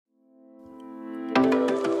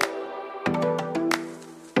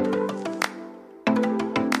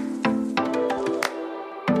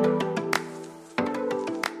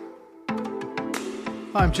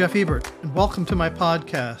I'm Jeff Ebert, and welcome to my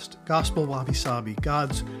podcast, Gospel Wabi Sabi,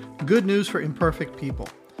 God's Good News for Imperfect People.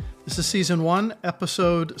 This is Season 1,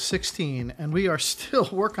 Episode 16, and we are still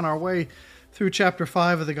working our way through Chapter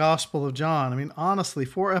 5 of the Gospel of John. I mean, honestly,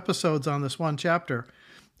 4 episodes on this one chapter.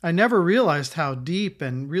 I never realized how deep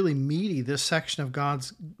and really meaty this section of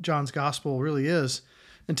John's Gospel really is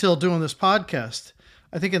until doing this podcast.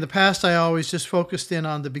 I think in the past I always just focused in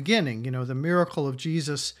on the beginning, the miracle of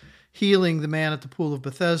Jesus healing the man at the pool of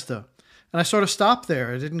Bethesda. And I sort of stopped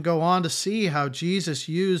there. I didn't go on to see how Jesus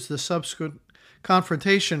used the subsequent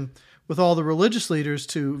confrontation with all the religious leaders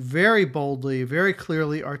to very boldly, very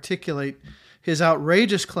clearly articulate his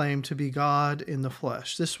outrageous claim to be God in the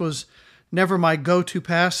flesh. This was never my go-to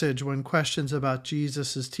passage when questions about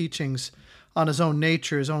Jesus' teachings on his own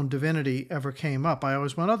nature, his own divinity ever came up. I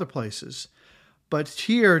always went other places. But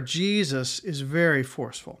here, Jesus is very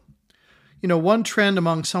forceful. One trend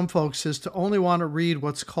among some folks is to only want to read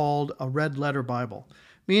what's called a red letter Bible,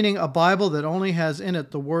 meaning a Bible that only has in it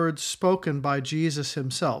the words spoken by Jesus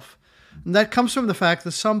himself. And that comes from the fact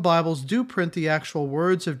that some Bibles do print the actual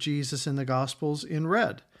words of Jesus in the Gospels in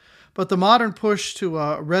red. But the modern push to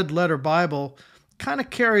a red letter Bible kind of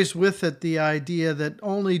carries with it the idea that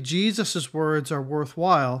only Jesus' words are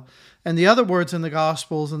worthwhile, and the other words in the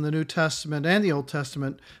Gospels and the New Testament and the Old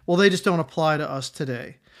Testament, well, they just don't apply to us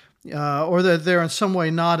today. Or that they're in some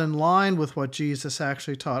way not in line with what Jesus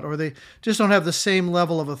actually taught, or they just don't have the same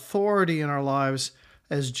level of authority in our lives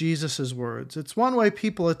as Jesus' words. It's one way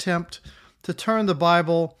people attempt to turn the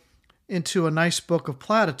Bible into a nice book of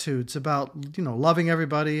platitudes about, loving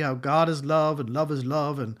everybody, how God is love,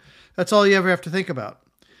 and that's all you ever have to think about.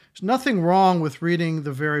 There's nothing wrong with reading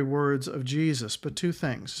the very words of Jesus, but 2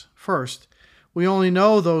 things. First, we only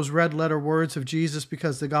know those red letter words of Jesus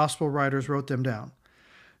because the gospel writers wrote them down.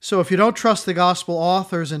 So if you don't trust the gospel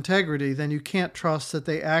author's integrity, then you can't trust that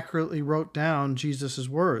they accurately wrote down Jesus'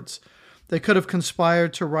 words. They could have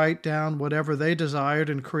conspired to write down whatever they desired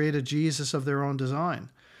and create a Jesus of their own design.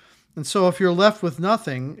 And so if you're left with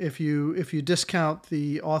nothing, if you discount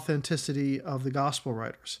the authenticity of the gospel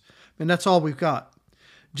writers, that's all we've got.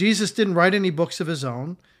 Jesus didn't write any books of his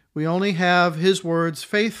own. We only have his words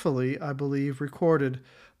faithfully, I believe, recorded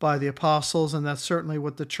by the apostles, and that's certainly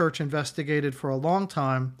what the church investigated for a long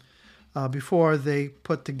time before they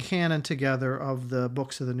put the canon together of the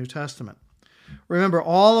books of the New Testament. Remember,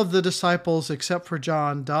 all of the disciples except for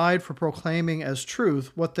John died for proclaiming as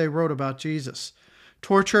truth what they wrote about Jesus.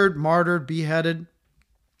 Tortured, martyred, beheaded.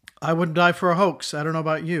 I wouldn't die for a hoax. I don't know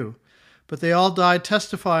about you. But they all died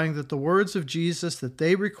testifying that the words of Jesus that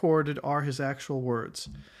they recorded are his actual words.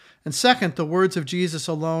 And second, the words of Jesus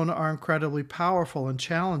alone are incredibly powerful and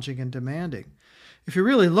challenging and demanding. If you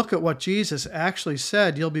really look at what Jesus actually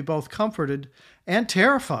said, you'll be both comforted and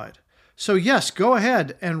terrified. So yes, go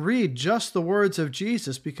ahead and read just the words of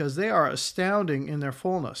Jesus because they are astounding in their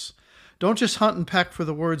fullness. Don't just hunt and peck for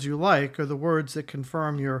the words you like or the words that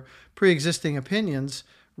confirm your pre-existing opinions.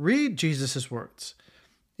 Read Jesus' words.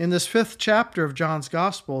 In this 5th chapter of John's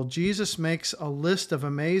Gospel, Jesus makes a list of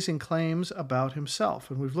amazing claims about himself,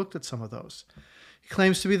 and we've looked at some of those. He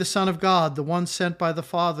claims to be the Son of God, the one sent by the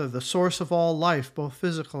Father, the source of all life, both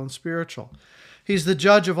physical and spiritual. He's the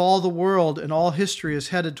judge of all the world, and all history is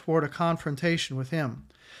headed toward a confrontation with him.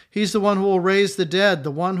 He's the one who will raise the dead, the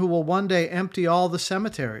one who will one day empty all the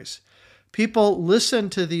cemeteries. People listen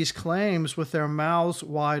to these claims with their mouths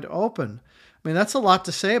wide open. That's a lot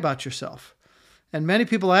to say about yourself. And many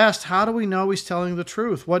people asked, how do we know he's telling the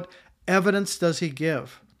truth? What evidence does he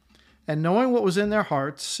give? And knowing what was in their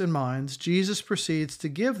hearts and minds, Jesus proceeds to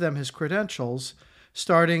give them his credentials,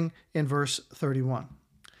 starting in verse 31.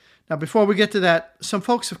 Now, before we get to that, some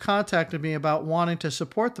folks have contacted me about wanting to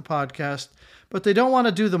support the podcast, but they don't want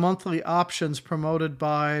to do the monthly options promoted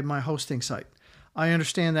by my hosting site. I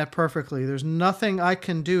understand that perfectly. There's nothing I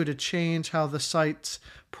can do to change how the site's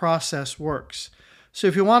process works. So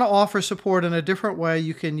if you want to offer support in a different way,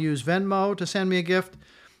 you can use Venmo to send me a gift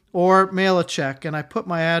or mail a check. And I put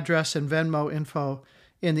my address and Venmo info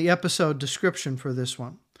in the episode description for this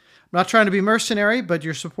one. I'm not trying to be mercenary, but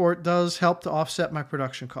your support does help to offset my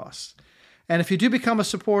production costs. And if you do become a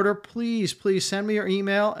supporter, please send me your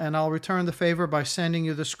email and I'll return the favor by sending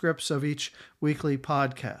you the scripts of each weekly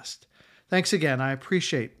podcast. Thanks again. I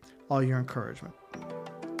appreciate all your encouragement.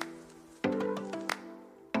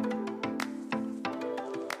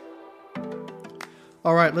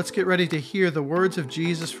 All right, let's get ready to hear the words of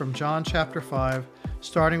Jesus from John chapter 5,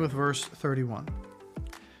 starting with verse 31.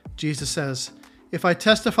 Jesus says, "If I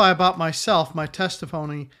testify about myself, my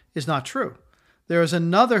testimony is not true. There is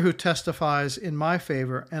another who testifies in my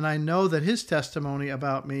favor, and I know that his testimony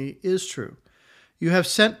about me is true. You have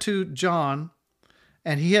sent to John,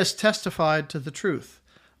 and he has testified to the truth.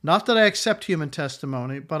 Not that I accept human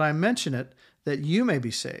testimony, but I mention it that you may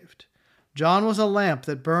be saved. John was a lamp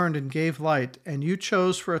that burned and gave light, and you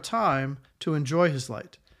chose for a time to enjoy his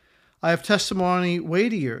light. I have testimony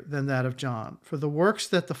weightier than that of John, for the works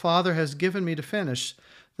that the Father has given me to finish,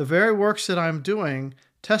 the very works that I am doing,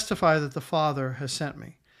 testify that the Father has sent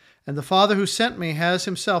me. And the Father who sent me has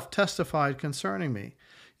himself testified concerning me.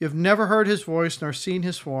 You have never heard his voice nor seen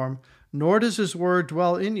his form, nor does his word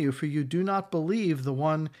dwell in you, for you do not believe the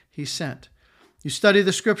one he sent. You study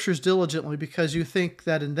the Scriptures diligently because you think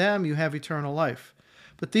that in them you have eternal life.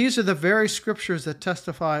 But these are the very Scriptures that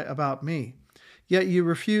testify about me. Yet you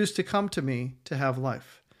refuse to come to me to have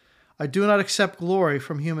life. I do not accept glory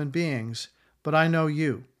from human beings, but I know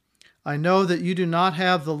you. I know that you do not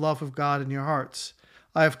have the love of God in your hearts.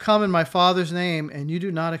 I have come in my Father's name, and you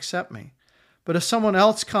do not accept me. But if someone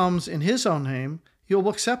else comes in his own name, you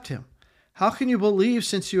will accept him. How can you believe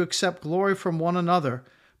since you accept glory from one another,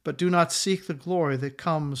 but do not seek the glory that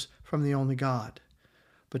comes from the only God?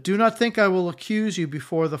 But do not think I will accuse you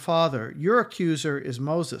before the Father. Your accuser is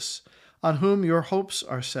Moses, on whom your hopes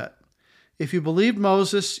are set. If you believed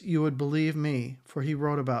Moses, you would believe me, for he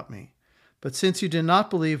wrote about me. But since you did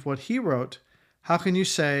not believe what he wrote, how can you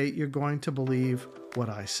say you're going to believe what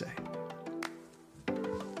I say?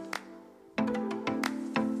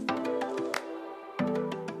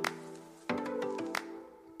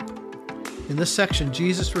 In this section,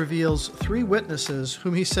 Jesus reveals three witnesses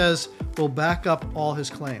whom he says will back up all his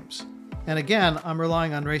claims. And again, I'm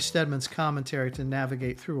relying on Ray Stedman's commentary to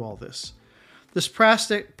navigate through all this. This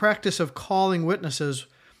practice of calling witnesses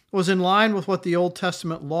was in line with what the Old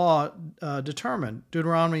Testament law determined.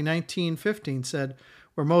 Deuteronomy 19:15 said,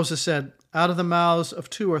 where Moses said, out of the mouths of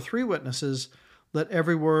 2 or 3 witnesses, let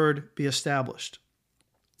every word be established.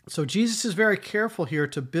 So Jesus is very careful here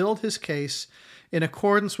to build his case in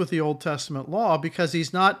accordance with the Old Testament law, because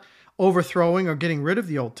he's not overthrowing or getting rid of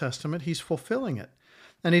the Old Testament, he's fulfilling it.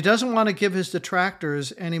 And he doesn't want to give his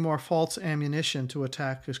detractors any more false ammunition to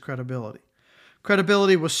attack his credibility.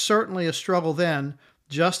 Credibility was certainly a struggle then,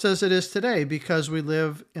 just as it is today, because we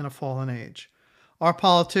live in a fallen age. Our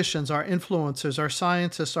politicians, our influencers, our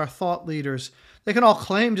scientists, our thought leaders, they can all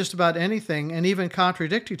claim just about anything and even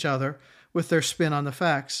contradict each other with their spin on the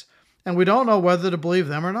facts. And we don't know whether to believe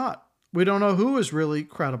them or not. We don't know who is really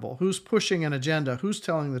credible, who's pushing an agenda, who's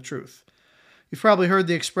telling the truth. You've probably heard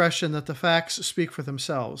the expression that the facts speak for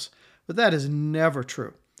themselves, but that is never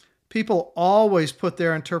true. People always put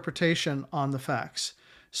their interpretation on the facts.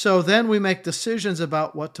 So then we make decisions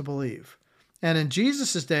about what to believe. And in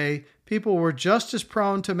Jesus' day, people were just as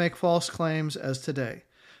prone to make false claims as today.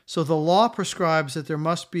 So the law prescribes that there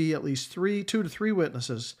must be at least 2 to 3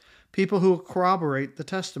 witnesses, people who corroborate the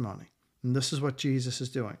testimony. And this is what Jesus is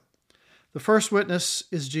doing. The first witness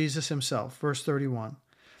is Jesus himself, verse 31.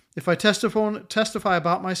 If I testify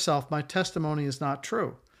about myself, my testimony is not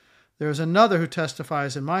true. There is another who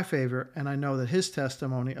testifies in my favor, and I know that his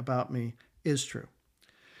testimony about me is true.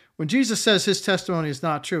 When Jesus says his testimony is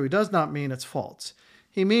not true, he does not mean it's false.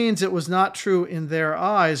 He means it was not true in their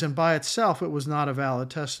eyes, and by itself it was not a valid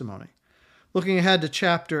testimony. Looking ahead to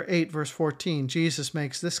chapter 8, verse 14, Jesus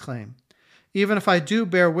makes this claim. Even if I do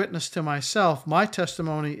bear witness to myself, my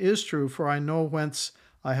testimony is true, for I know whence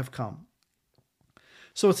I have come.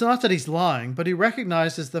 So it's not that he's lying, but he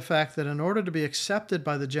recognizes the fact that in order to be accepted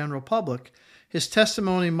by the general public, his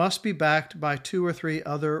testimony must be backed by 2 or 3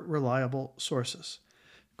 other reliable sources.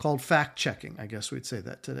 Called fact-checking, I guess we'd say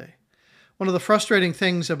that today. One of the frustrating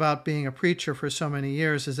things about being a preacher for so many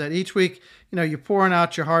years is that each week, you're pouring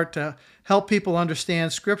out your heart to help people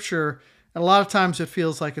understand Scripture, and a lot of times it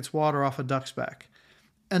feels like it's water off a duck's back,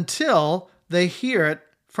 until they hear it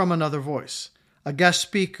from another voice, a guest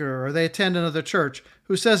speaker, or they attend another church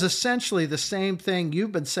who says essentially the same thing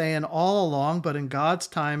you've been saying all along, but in God's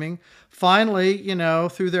timing, finally,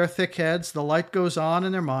 through their thick heads, the light goes on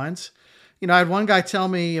in their minds. I had one guy tell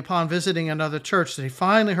me upon visiting another church that he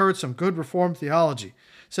finally heard some good Reformed theology. He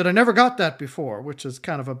said, I never got that before, which is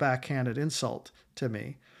kind of a backhanded insult to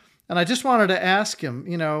me. And I just wanted to ask him,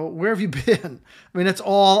 where have you been? It's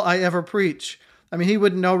all I ever preach. He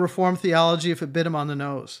wouldn't know Reformed theology if it bit him on the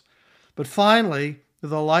nose. But finally,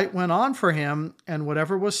 the light went on for him, and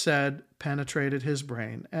whatever was said penetrated his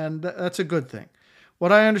brain. And that's a good thing.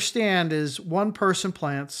 What I understand is one person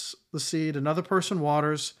plants the seed, another person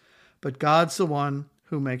waters, but God's the one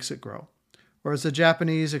who makes it grow. Or as the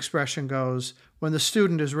Japanese expression goes, when the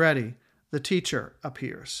student is ready, the teacher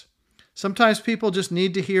appears. Sometimes people just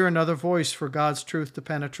need to hear another voice for God's truth to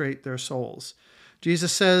penetrate their souls.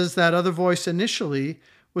 Jesus says that other voice initially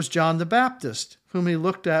was John the Baptist, whom we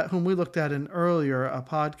looked at in earlier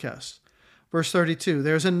podcast. Verse 32,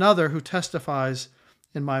 there's another who testifies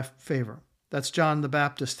in my favor. That's John the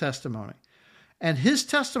Baptist's testimony. And his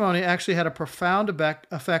testimony actually had a profound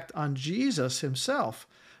effect on Jesus himself,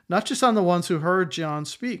 not just on the ones who heard John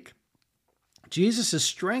speak. Jesus is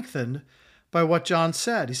strengthened by what John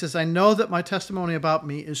said. He says, I know that my testimony about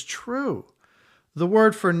me is true. The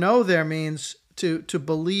word for know there means to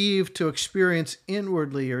believe, to experience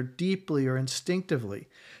inwardly or deeply or instinctively.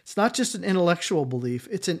 It's not just an intellectual belief.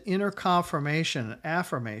 It's an inner confirmation, an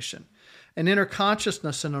affirmation, an inner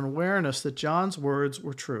consciousness and an awareness that John's words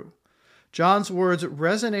were true. John's words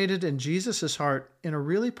resonated in Jesus' heart in a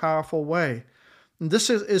really powerful way. And this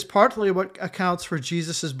is partly what accounts for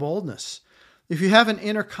Jesus' boldness. If you have an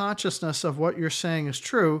inner consciousness of what you're saying is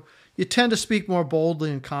true, you tend to speak more boldly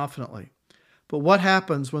and confidently. But what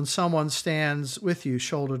happens when someone stands with you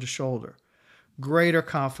shoulder to shoulder? Greater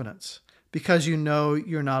confidence, because you know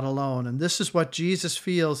you're not alone. And this is what Jesus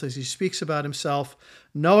feels as he speaks about himself,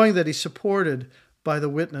 knowing that he's supported by the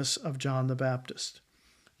witness of John the Baptist.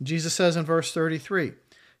 Jesus says in verse 33,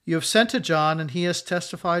 you have sent to John, and he has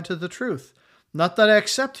testified to the truth. Not that I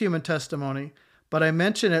accept human testimony, but I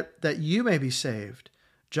mention it that you may be saved.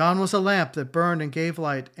 John was a lamp that burned and gave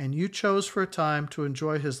light, and you chose for a time to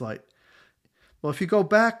enjoy his light. Well, if you go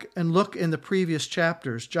back and look in the previous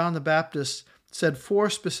chapters, John the Baptist said 4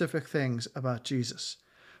 specific things about Jesus.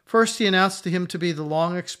 First, he announced him to be the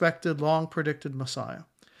long-expected, long-predicted Messiah,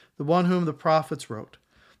 the one whom the prophets wrote.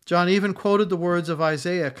 John even quoted the words of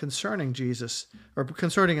Isaiah concerning Jesus, or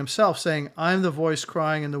concerning himself, saying, I am the voice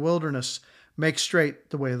crying in the wilderness, make straight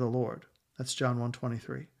the way of the Lord. That's John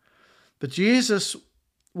 1:23. But Jesus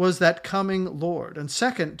was that coming Lord. And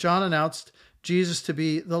second, John announced Jesus to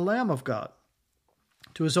be the Lamb of God.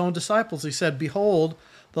 To his own disciples, he said, behold,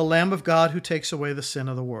 the Lamb of God who takes away the sin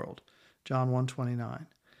of the world. John 1:29.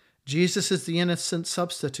 Jesus is the innocent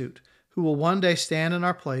substitute who will one day stand in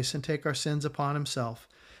our place and take our sins upon himself,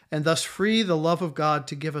 and thus free the love of God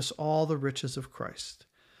to give us all the riches of Christ.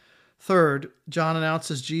 Third, John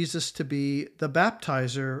announces Jesus to be the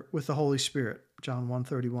baptizer with the Holy Spirit. John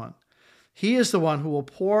 1:31. He is the one who will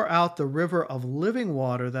pour out the river of living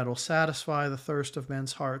water that will satisfy the thirst of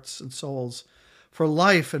men's hearts and souls for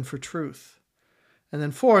life and for truth. And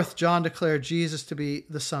then fourth, John declared Jesus to be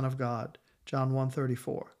the Son of God. John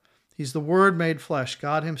 1:34. He's the Word made flesh,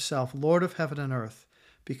 God himself, Lord of heaven and earth,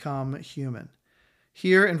 become human.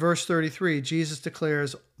 Here in verse 33, Jesus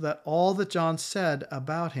declares that all that John said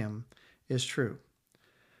about him is true.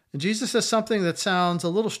 And Jesus says something that sounds a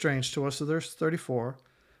little strange to us. So verse 34,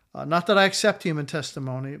 not that I accept human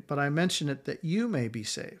testimony, but I mention it that you may be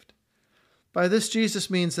saved. By this, Jesus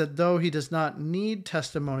means that though he does not need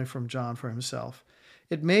testimony from John for himself,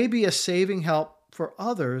 it may be a saving help for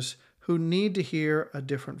others who need to hear a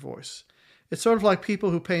different voice. It's sort of like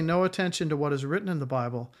people who pay no attention to what is written in the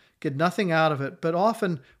Bible, get nothing out of it, but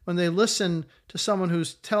often when they listen to someone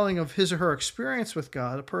who's telling of his or her experience with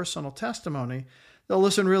God, a personal testimony, they'll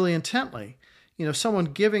listen really intently. You know, someone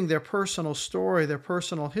giving their personal story, their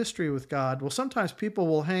personal history with God. Well, sometimes people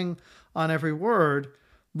will hang on every word,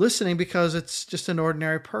 listening because it's just an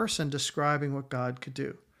ordinary person describing what God could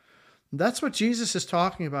do. That's what Jesus is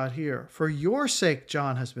talking about here. For your sake,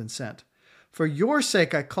 John has been sent. For your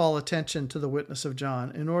sake, I call attention to the witness of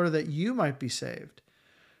John in order that you might be saved.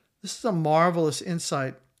 This is a marvelous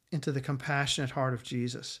insight into the compassionate heart of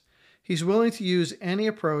Jesus. He's willing to use any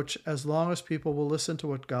approach as long as people will listen to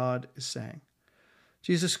what God is saying.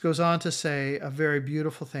 Jesus goes on to say a very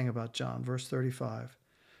beautiful thing about John, verse 35.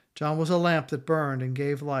 John was a lamp that burned and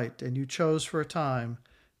gave light, and you chose for a time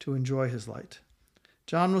to enjoy his light.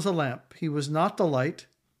 John was a lamp. He was not the light.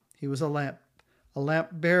 He was a lamp. A lamp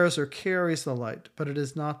bears or carries the light, but it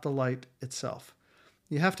is not the light itself.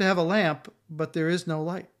 You have to have a lamp, but there is no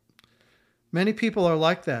light. Many people are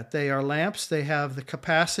like that. They are lamps. They have the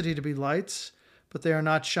capacity to be lights, but they are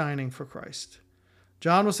not shining for Christ.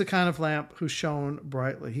 John was the kind of lamp who shone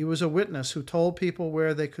brightly. He was a witness who told people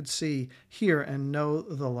where they could see, hear, and know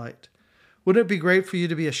the light. Wouldn't it be great for you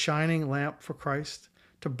to be a shining lamp for Christ?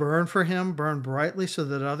 To burn for him, burn brightly so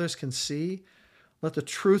that others can see? Let the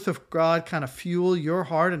truth of God kind of fuel your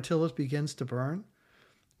heart until it begins to burn?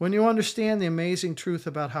 When you understand the amazing truth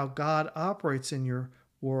about how God operates in your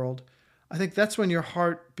world, I think that's when your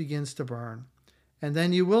heart begins to burn. And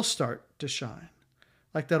then you will start to shine.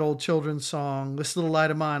 Like that old children's song, this little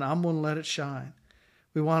light of mine, I'm going to let it shine.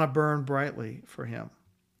 We want to burn brightly for him.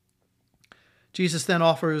 Jesus then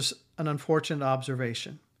offers an unfortunate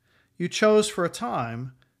observation. You chose for a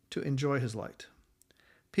time to enjoy his light.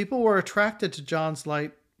 People were attracted to John's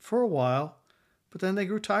light for a while, but then they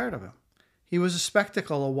grew tired of him. He was a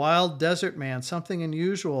spectacle, a wild desert man, something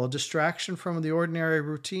unusual, a distraction from the ordinary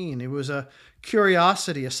routine. It was a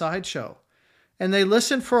curiosity, a sideshow. And they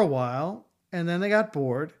listened for a while, and then they got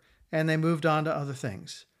bored, and they moved on to other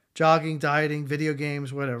things. Jogging, dieting, video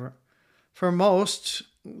games, whatever. For most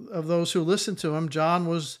of those who listened to him, John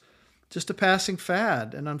was just a passing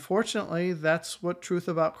fad. And unfortunately, that's what truth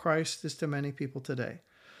about Christ is to many people today.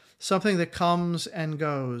 Something that comes and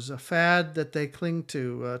goes, a fad that they cling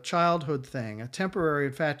to, a childhood thing, a temporary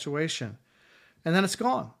infatuation, and then it's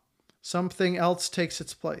gone. Something else takes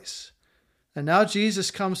its place. And now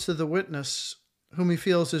Jesus comes to the witness whom he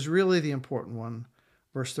feels is really the important one.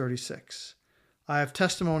 Verse 36. I have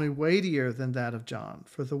testimony weightier than that of John,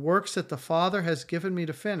 for the works that the Father has given me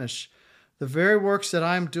to finish, the very works that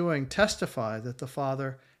I am doing, testify that the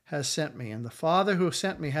Father has sent me. And the Father who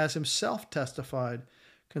sent me has himself testified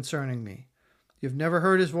concerning me. You've never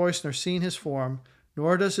heard his voice nor seen his form,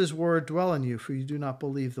 nor does his word dwell in you, for you do not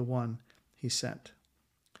believe the one he sent.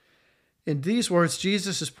 In these words,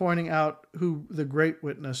 Jesus is pointing out who the great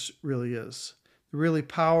witness really is. The really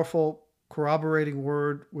powerful, corroborating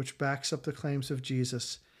word which backs up the claims of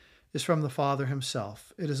Jesus is from the Father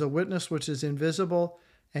himself. It is a witness which is invisible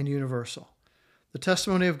and universal. The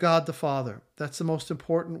testimony of God the Father, that's the most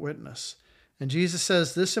important witness. And Jesus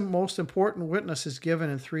says this most important witness is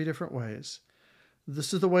given in three different ways.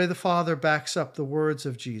 This is the way the Father backs up the words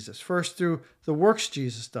of Jesus. First, through the works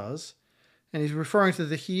Jesus does. And he's referring to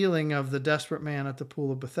the healing of the desperate man at the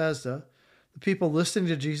pool of Bethesda. The people listening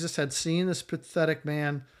to Jesus had seen this pathetic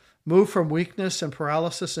man move from weakness and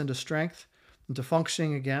paralysis into strength, into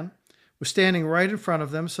functioning again, was standing right in front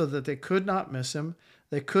of them so that they could not miss him.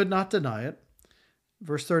 They could not deny it.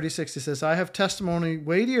 Verse 36, he says, I have testimony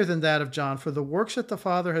weightier than that of John, for the works that the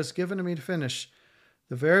Father has given to me to finish,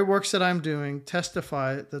 the very works that I'm doing,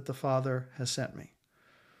 testify that the Father has sent me.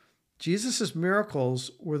 Jesus' miracles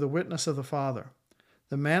were the witness of the Father.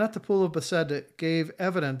 The man at the pool of Bethesda gave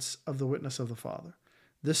evidence of the witness of the Father.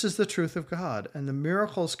 This is the truth of God, and the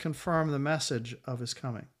miracles confirm the message of his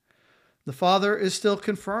coming. The Father is still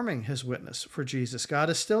confirming his witness for Jesus. God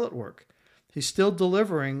is still at work. He's still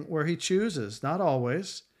delivering where he chooses, not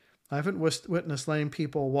always. I haven't witnessed lame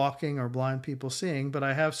people walking or blind people seeing, but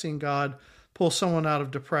I have seen God pull someone out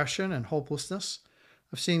of depression and hopelessness.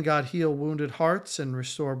 I've seen God heal wounded hearts and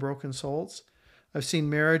restore broken souls. I've seen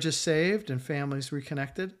marriages saved and families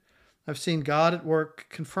reconnected. I've seen God at work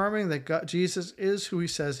confirming that Jesus is who he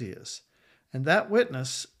says he is. And that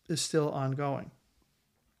witness is still ongoing.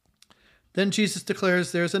 Then Jesus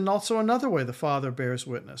declares there's also another way the Father bears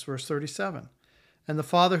witness. Verse 37. And the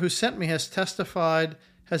Father who sent me has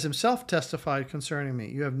himself testified concerning me.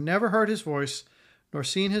 You have never heard his voice, nor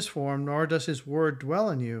seen his form, nor does his word dwell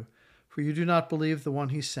in you, for you do not believe the one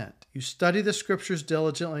he sent. You study the scriptures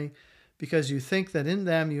diligently, because you think that in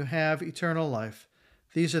them you have eternal life.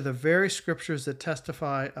 These are the very scriptures that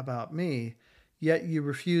testify about me, yet you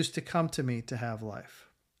refuse to come to me to have life.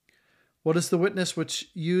 What is the witness which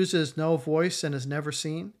uses no voice and is never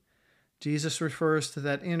seen? Jesus refers to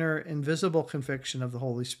that inner invisible conviction of the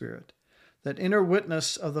Holy Spirit, that inner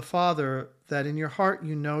witness of the Father, that in your heart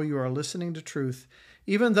you know you are listening to truth,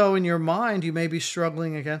 even though in your mind you may be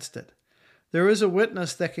struggling against it. There is a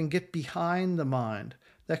witness that can get behind the mind,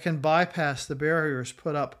 that can bypass the barriers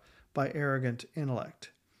put up by arrogant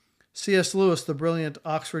intellect. C.S. Lewis, the brilliant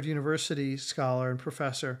Oxford University scholar and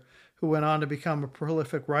professor, who went on to become a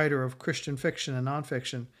prolific writer of Christian fiction and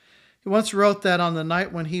nonfiction, he once wrote that on the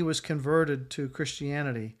night when he was converted to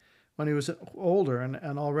Christianity, when he was older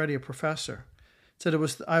and already a professor, said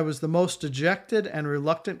I was the most dejected and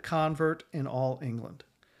reluctant convert in all England.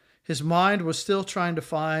 His mind was still trying to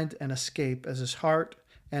find an escape as his heart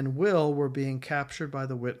and will were being captured by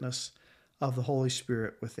the witness of the Holy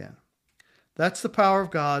Spirit within. That's the power of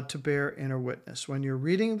God to bear inner witness. When you're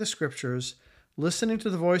reading the scriptures, listening to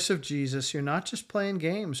the voice of Jesus, you're not just playing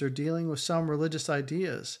games or dealing with some religious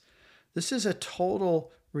ideas. This is a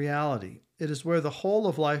total reality. It is where the whole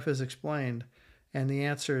of life is explained and the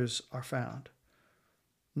answers are found.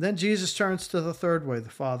 And then Jesus turns to the third way the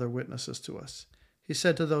Father witnesses to us. He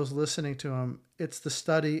said to those listening to him, it's the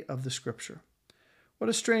study of the scripture. What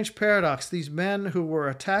a strange paradox. These men who were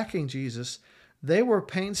attacking Jesus, they were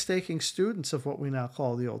painstaking students of what we now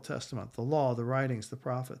call the Old Testament, the law, the writings, the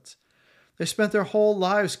prophets. They spent their whole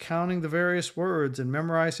lives counting the various words and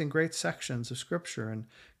memorizing great sections of Scripture and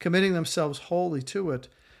committing themselves wholly to it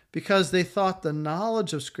because they thought the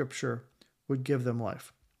knowledge of Scripture would give them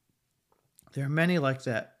life. There are many like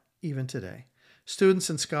that even today. Students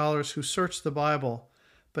and scholars who search the Bible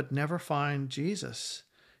but never find Jesus.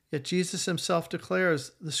 Yet Jesus himself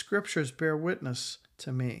declares, the scriptures bear witness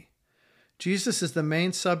to me. Jesus is the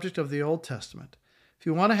main subject of the Old Testament. If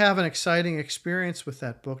you want to have an exciting experience with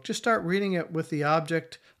that book, just start reading it with the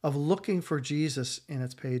object of looking for Jesus in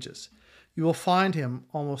its pages. You will find him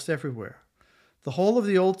almost everywhere. The whole of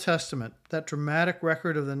the Old Testament, that dramatic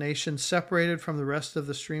record of the nation separated from the rest of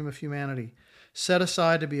the stream of humanity, set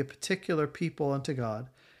aside to be a particular people unto God,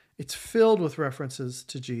 it's filled with references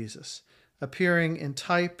to Jesus, appearing in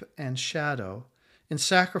type and shadow, in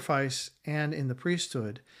sacrifice and in the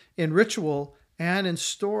priesthood, in ritual and in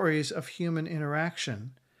stories of human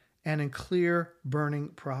interaction, and in clear, burning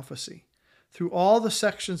prophecy. Through all the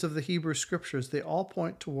sections of the Hebrew Scriptures, they all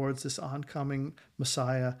point towards this oncoming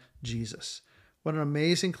Messiah, Jesus. What an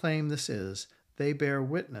amazing claim this is. They bear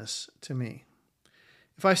witness to me.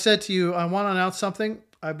 If I said to you, I want to announce something,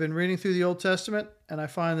 I've been reading through the Old Testament, and I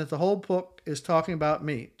find that the whole book is talking about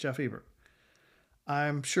me, Jeff Ebert.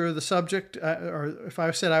 I'm sure the subject, or if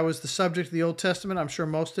I said I was the subject of the Old Testament, I'm sure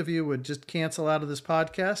most of you would just cancel out of this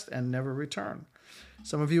podcast and never return.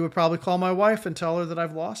 Some of you would probably call my wife and tell her that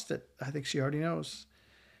I've lost it. I think she already knows.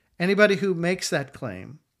 Anybody who makes that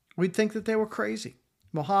claim, we'd think that they were crazy.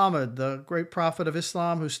 Muhammad, the great prophet of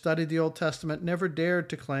Islam who studied the Old Testament, never dared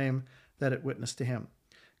to claim that it witnessed to him.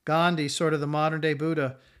 Gandhi, sort of the modern-day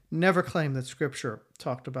Buddha, never claimed that Scripture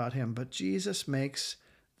talked about him. But Jesus makes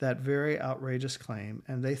that very outrageous claim,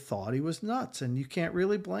 and they thought he was nuts, and you can't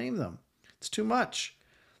really blame them. It's too much.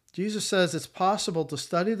 Jesus says it's possible to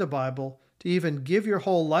study the Bible, to even give your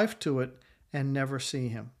whole life to it, and never see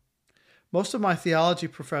him. Most of my theology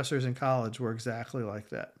professors in college were exactly like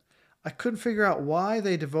that. I couldn't figure out why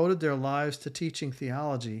they devoted their lives to teaching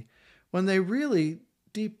theology when they really,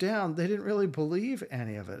 deep down, they didn't really believe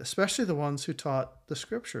any of it, especially the ones who taught the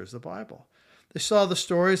Scriptures, the Bible. They saw the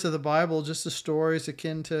stories of the Bible just as stories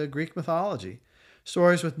akin to Greek mythology,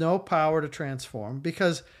 stories with no power to transform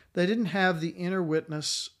because they didn't have the inner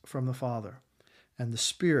witness from the Father and the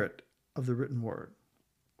Spirit of the written word.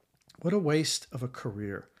 What a waste of a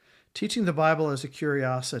career, teaching the Bible as a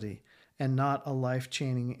curiosity and not a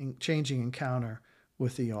life-changing encounter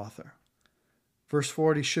with the author. Verse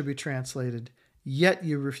 40 should be translated, "Yet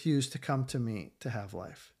you refuse to come to me to have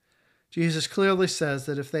life." Jesus clearly says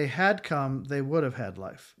that if they had come, they would have had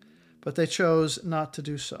life, but they chose not to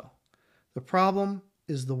do so. The problem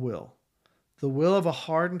is the will of a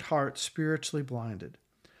hardened heart spiritually blinded.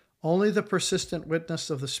 Only the persistent witness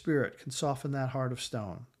of the Spirit can soften that heart of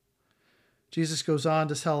stone. Jesus goes on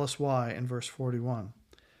to tell us why in verse 41.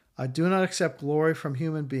 "I do not accept glory from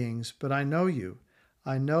human beings, but I know you.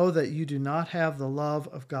 I know that you do not have the love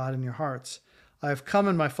of God in your hearts. I have come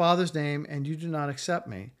in my Father's name, and you do not accept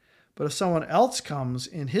me. But if someone else comes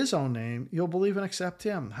in his own name, you'll believe and accept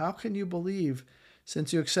him. How can you believe,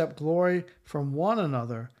 since you accept glory from one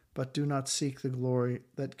another, but do not seek the glory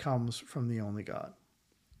that comes from the only God?"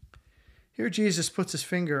 Here Jesus puts his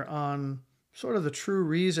finger on sort of the true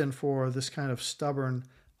reason for this kind of stubborn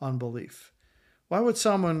unbelief. Why would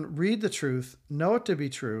someone read the truth, know it to be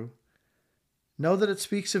true, know that it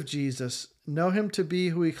speaks of Jesus, know him to be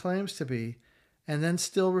who he claims to be, and then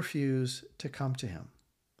still refuse to come to him?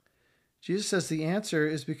 Jesus says the answer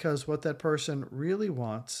is because what that person really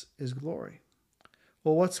wants is glory.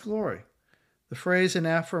 Well, what's glory? The phrase in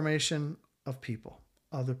affirmation of people,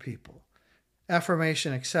 other people.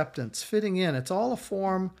 Affirmation, acceptance, fitting in. It's all a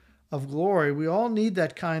form of glory. We all need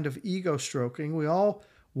that kind of ego stroking. We all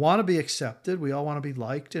want to be accepted. We all want to be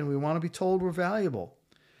liked, and we want to be told we're valuable.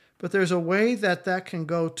 But there's a way that can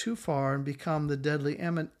go too far and become the deadly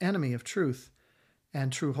enemy of truth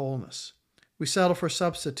and true wholeness. We settle for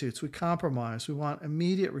substitutes. We compromise. We want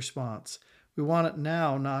immediate response. We want it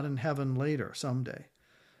now, not in heaven later, someday.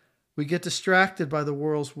 We get distracted by the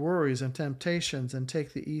world's worries and temptations and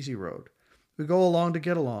take the easy road. We go along to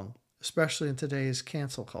get along, especially in today's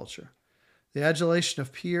cancel culture. The adulation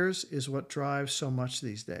of peers is what drives so much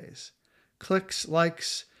these days. Clicks,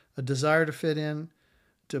 likes, a desire to fit in,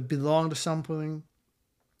 to belong to something.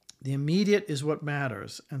 The immediate is what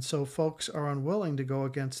matters, and so folks are unwilling to go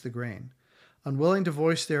against the grain, unwilling to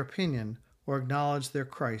voice their opinion or acknowledge their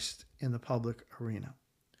Christ in the public arena.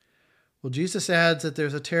 Well, Jesus adds that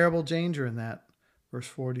there's a terrible danger in that. Verse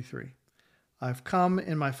 43, "I've come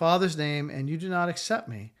in my Father's name, and you do not accept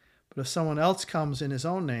me, but if someone else comes in his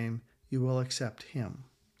own name, you will accept him."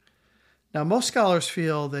 Now, most scholars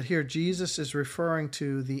feel that here Jesus is referring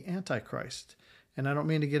to the Antichrist, and I don't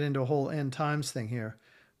mean to get into a whole end times thing here,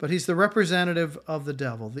 but he's the representative of the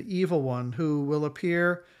devil, the evil one, who will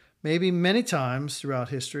appear maybe many times throughout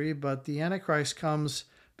history, but the Antichrist comes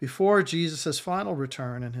before Jesus' final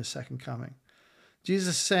return and his second coming.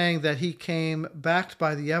 Jesus is saying that he came backed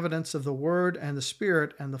by the evidence of the Word and the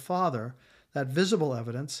Spirit and the Father, that visible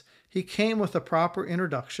evidence. He came with a proper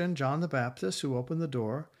introduction, John the Baptist, who opened the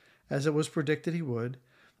door, as it was predicted he would,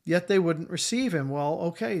 yet they wouldn't receive him. Well,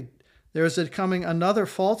 okay, there's coming another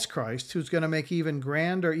false Christ who's going to make even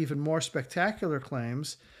grander, even more spectacular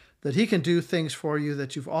claims that he can do things for you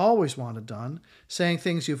that you've always wanted done, saying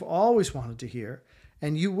things you've always wanted to hear,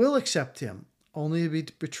 and you will accept him, only to be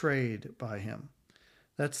betrayed by him.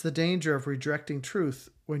 That's the danger of rejecting truth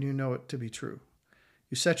when you know it to be true.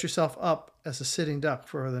 You set yourself up as a sitting duck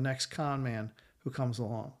for the next con man who comes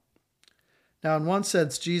along. Now, in one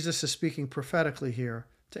sense, Jesus is speaking prophetically here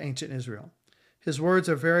to ancient Israel. His words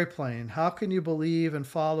are very plain. How can you believe and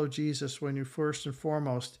follow Jesus when you first and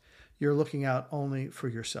foremost you're looking out only for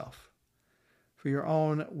yourself, for your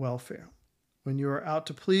own welfare? When you are out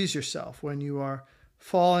to please yourself, when you are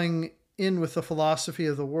falling in with the philosophy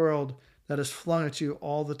of the world that is flung at you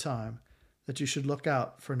all the time, that you should look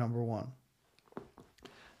out for number one.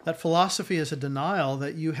 That philosophy is a denial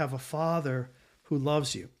that you have a Father who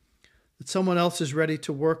loves you, that someone else is ready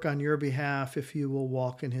to work on your behalf if you will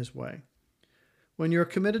walk in his way. When you're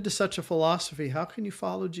committed to such a philosophy, how can you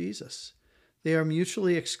follow Jesus? They are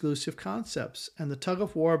mutually exclusive concepts, and the tug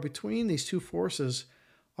of war between these two forces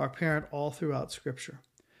are apparent all throughout Scripture.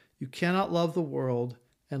 You cannot love the world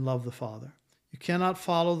and love the Father. You cannot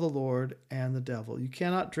follow the Lord and the devil. You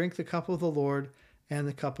cannot drink the cup of the Lord and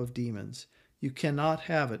the cup of demons. You cannot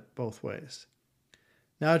have it both ways.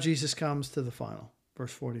 Now Jesus comes to the final,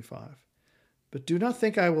 verse 45. But do not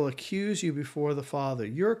think I will accuse you before the Father.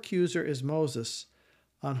 Your accuser is Moses,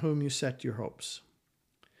 on whom you set your hopes.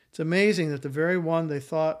 It's amazing that the very one they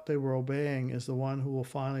thought they were obeying is the one who will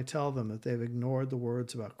finally tell them that they've ignored the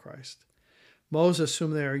words about Christ. Moses,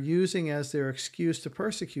 whom they are using as their excuse to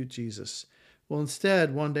persecute Jesus, will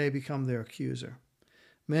instead one day become their accuser.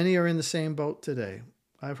 Many are in the same boat today.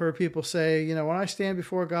 I've heard people say, when I stand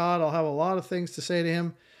before God, I'll have a lot of things to say to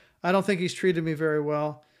him. I don't think he's treated me very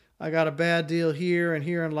well. I got a bad deal here and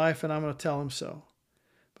here in life, and I'm going to tell him so.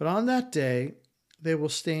 But on that day, they will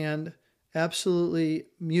stand absolutely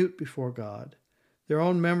mute before God, their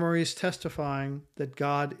own memories testifying that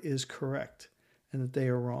God is correct and that they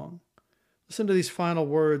are wrong. Listen to these final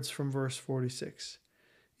words from verse 46.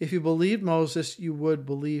 If you believed Moses, you would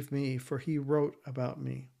believe me, for he wrote about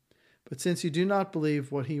me. But since you do not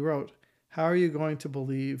believe what he wrote, how are you going to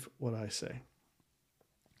believe what I say?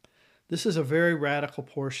 This is a very radical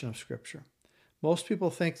portion of Scripture. Most people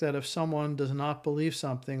think that if someone does not believe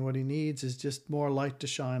something, what he needs is just more light to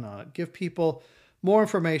shine on it. Give people more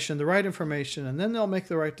information, the right information, and then they'll make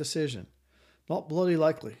the right decision. Not bloody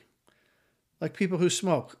likely. Like people who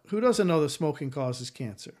smoke. Who doesn't know that smoking causes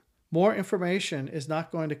cancer? More information is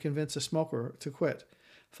not going to convince a smoker to quit.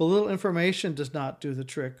 If a little information does not do the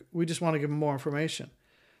trick, we just want to give them more information.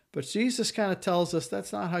 But Jesus kind of tells us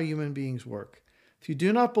that's not how human beings work. If you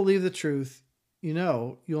do not believe the truth,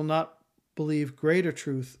 you'll not believe greater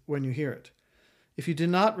truth when you hear it. If you do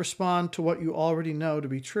not respond to what you already know to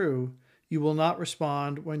be true, you will not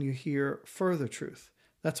respond when you hear further truth.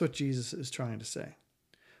 That's what Jesus is trying to say.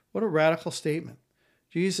 What a radical statement.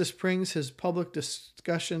 Jesus brings his public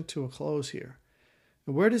discussion to a close here.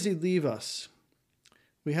 And where does he leave us?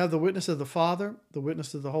 We have the witness of the Father, the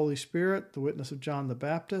witness of the Holy Spirit, the witness of John the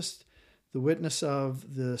Baptist, the witness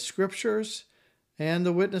of the Scriptures, and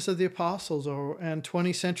the witness of the apostles, and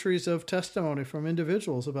 20 centuries of testimony from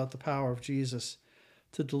individuals about the power of Jesus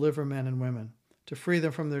to deliver men and women, to free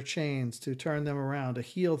them from their chains, to turn them around, to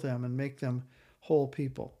heal them and make them whole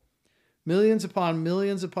people. Millions upon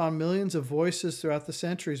millions upon millions of voices throughout the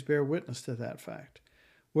centuries bear witness to that fact.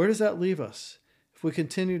 Where does that leave us if we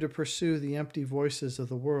continue to pursue the empty voices of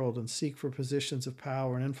the world and seek for positions of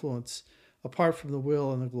power and influence apart from the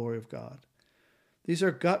will and the glory of God? These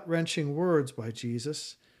are gut-wrenching words by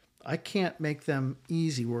Jesus. I can't make them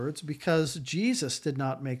easy words because Jesus did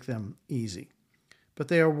not make them easy. But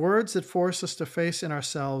they are words that force us to face in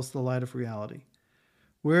ourselves the light of reality.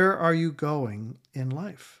 Where are you going in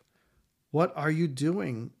life? What are you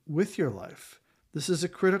doing with your life? This is a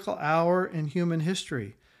critical hour in human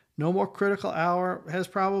history. No more critical hour has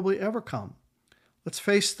probably ever come. Let's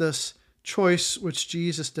face this choice which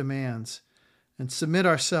Jesus demands and submit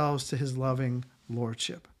ourselves to his loving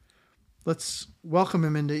lordship. Let's welcome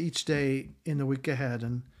him into each day in the week ahead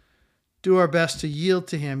and do our best to yield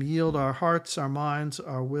to him, yield our hearts, our minds,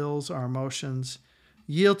 our wills, our emotions,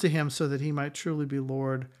 yield to him so that he might truly be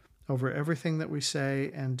Lord over everything that we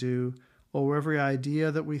say and do, over every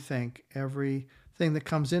idea that we think, everything that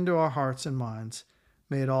comes into our hearts and minds.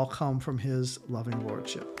 May it all come from his loving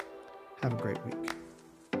lordship. Have a great week.